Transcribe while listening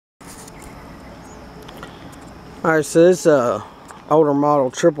Alright, so this is a older model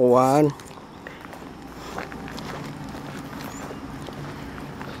triple wide.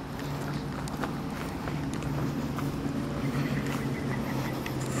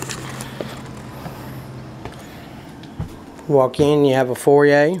 Walk in, you have a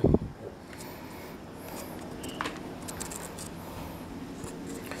foyer.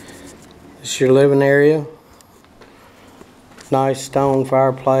 This is your living area. Nice stone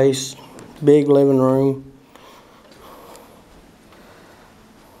fireplace. Big living room.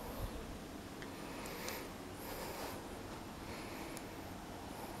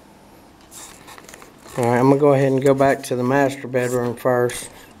 Alright, I'm going to go ahead and go back to the master bedroom first.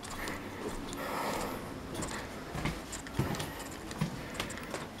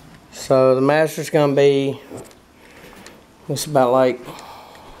 So the master's going to be, it's about like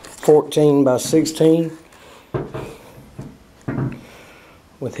 14 by 16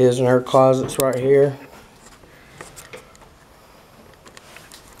 with his and her closets right here.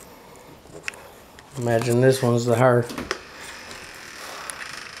 Imagine this one's the her.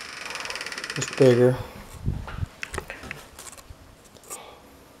 It's bigger.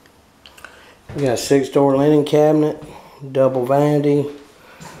 We got a 6-door linen cabinet, double vanity,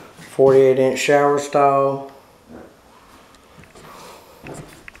 48-inch shower stall.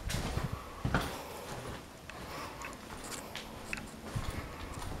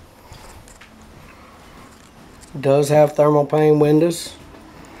 It does have thermal pane windows,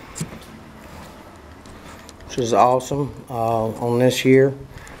 which is awesome on this year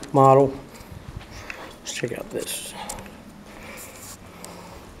model. Let's check out this.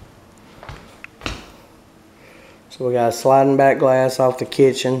 So we got a sliding back glass off the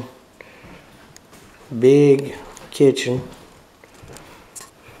kitchen. Big kitchen.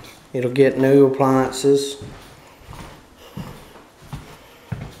 It'll get new appliances.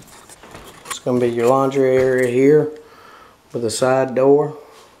 It's going to be your laundry area here with a side door.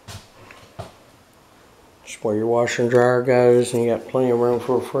 It's where your washer and dryer goes, and you got plenty of room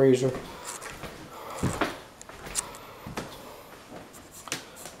for a freezer.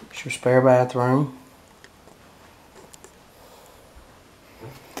 It's your spare bathroom.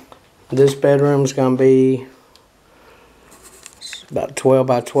 This bedroom is going to be about 12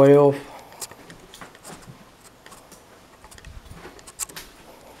 by 12.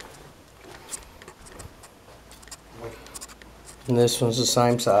 And this one's the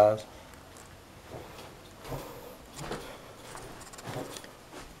same size.